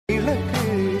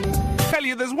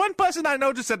you, there's one person I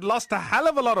noticed that lost a hell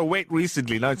of a lot of weight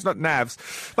recently. No, it's not Navs,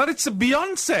 but it's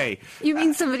Beyonce. You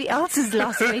mean somebody else has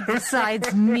lost weight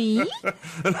besides me?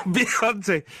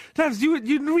 Beyonce. Navs,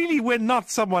 you really were not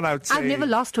someone I would say. I've never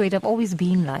lost weight. I've always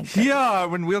been like that. Yeah,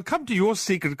 when we'll come to your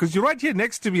secret, because you're right here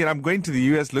next to me and I'm going to the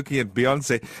US looking at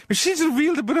Beyonce. She's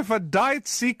revealed a bit of her diet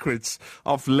secrets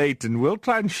of late, and we'll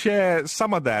try and share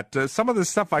some of that. Some of the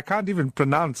stuff I can't even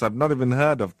pronounce. I've not even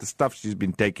heard of the stuff she's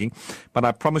been taking, but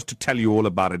I promise to tell you all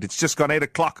about it. It's just gone 8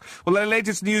 o'clock. Well, the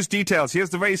latest news details. Here's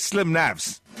the very slim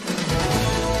Navs.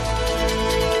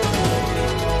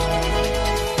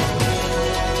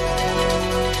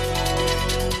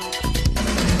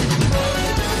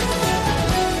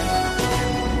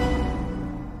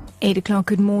 8 o'clock,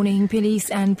 good morning.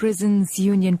 Police and Prisons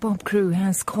Union Popcru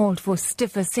has called for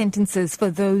stiffer sentences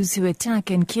for those who attack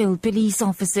and kill police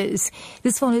officers.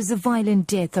 This follows the violent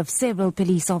death of several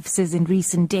police officers in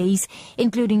recent days,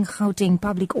 including Gauteng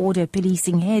Public Order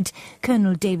Policing Head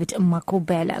Colonel David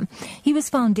Makobela. He was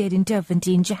found dead in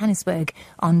Turfentine, Johannesburg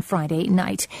on Friday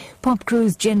night.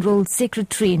 Popcru's General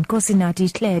Secretary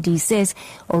Nkosinathi Tledi says,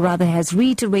 or rather has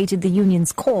reiterated the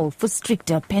union's call for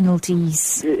stricter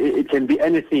penalties. It can be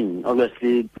anything.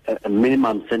 Obviously, a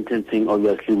minimum sentencing,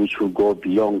 obviously, which will go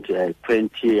beyond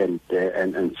 20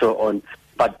 and so on.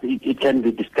 But it can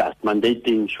be discussed.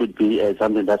 Mandating should be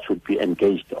something that should be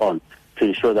engaged on to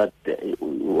ensure that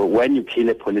when you kill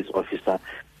a police officer,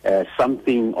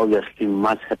 something obviously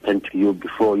must happen to you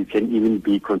before you can even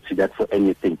be considered for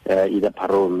anything, either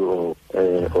parole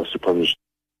or supervision.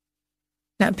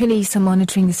 Now, police are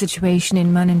monitoring the situation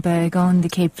in Manenberg on the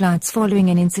Cape Flats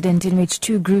following an incident in which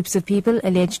two groups of people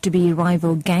alleged to be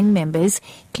rival gang members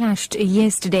clashed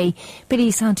yesterday.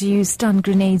 Police had to use stun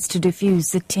grenades to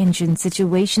defuse the tension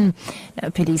situation.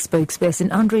 Now, police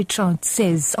spokesperson Andre Trout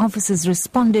says officers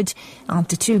responded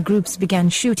after two groups began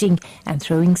shooting and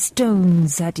throwing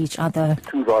stones at each other.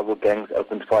 Two rival gangs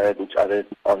opened fire at each other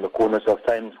on the corners of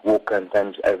Thames Walker and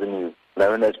Thames Avenue. No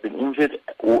one has been injured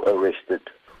or arrested.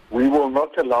 We will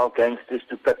not allow gangsters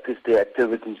to practice their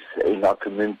activities in our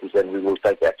communities, and we will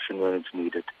take action when it's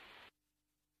needed.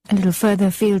 A little further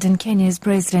afield in Kenya's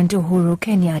President Uhuru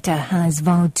Kenyatta has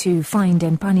vowed to find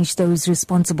and punish those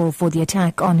responsible for the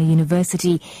attack on a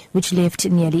university which left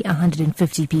nearly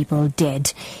 150 people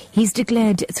dead. He's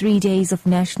declared 3 days of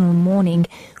national mourning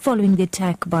following the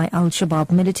attack by Al-Shabaab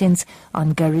militants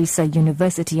on Garissa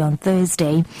University on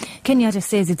Thursday. Kenyatta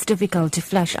says it's difficult to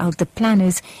flush out the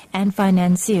planners and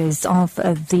financiers of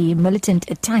the militant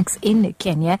attacks in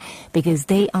Kenya because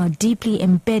they are deeply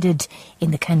embedded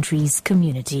in the country's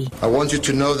community. I want you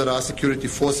to know that our security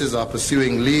forces are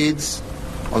pursuing leads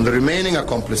on the remaining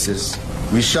accomplices.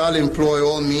 We shall employ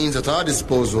all means at our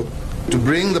disposal to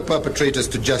bring the perpetrators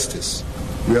to justice.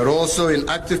 We are also in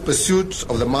active pursuit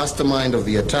of the mastermind of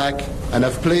the attack and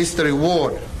have placed a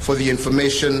reward for the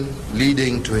information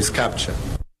leading to his capture.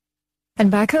 And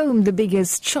back home, the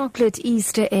biggest chocolate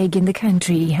Easter egg in the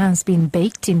country has been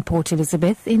baked in Port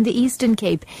Elizabeth in the Eastern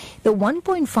Cape. The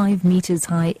 1.5 meters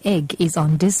high egg is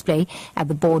on display at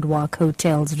the Boardwalk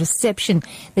Hotel's reception.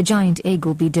 The giant egg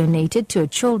will be donated to a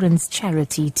children's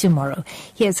charity tomorrow.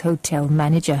 Here's hotel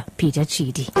manager Peter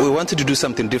Chidi. We wanted to do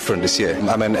something different this year.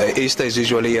 I mean, Easter is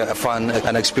usually a fun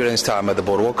and experience time at the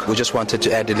Boardwalk. We just wanted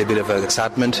to add a little bit of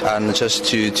excitement and just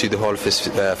to the whole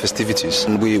festivities.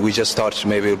 And we just thought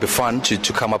maybe it would be fun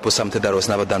to come up with something that was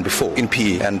never done before in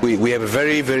PE. And we have a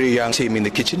very, very young team in the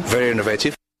kitchen, very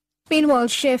innovative. Meanwhile,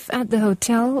 chef at the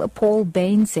hotel, Paul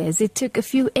Bain, says it took a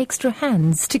few extra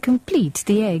hands to complete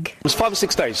the egg. It was 5 or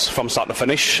 6 days from start to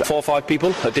finish, 4 or 5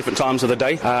 people at different times of the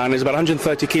day, and there's about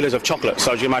 130 kilos of chocolate,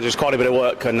 so as you imagine it's quite a bit of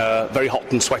work and very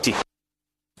hot and sweaty.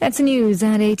 That's the news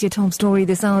at 8, your top story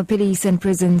this hour. Police and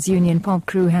Prisons Union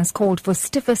Popcru has called for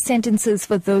stiffer sentences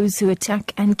for those who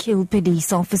attack and kill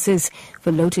police officers.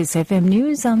 For Lotus FM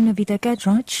News, I'm NAVITHA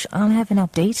GAJRAJ. I'll have an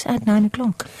update at 9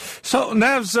 o'clock. So,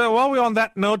 Navs, while we're on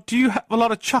that note, do you have a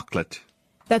lot of chocolate?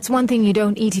 That's one thing you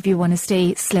don't eat if you want to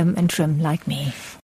stay slim and trim like me.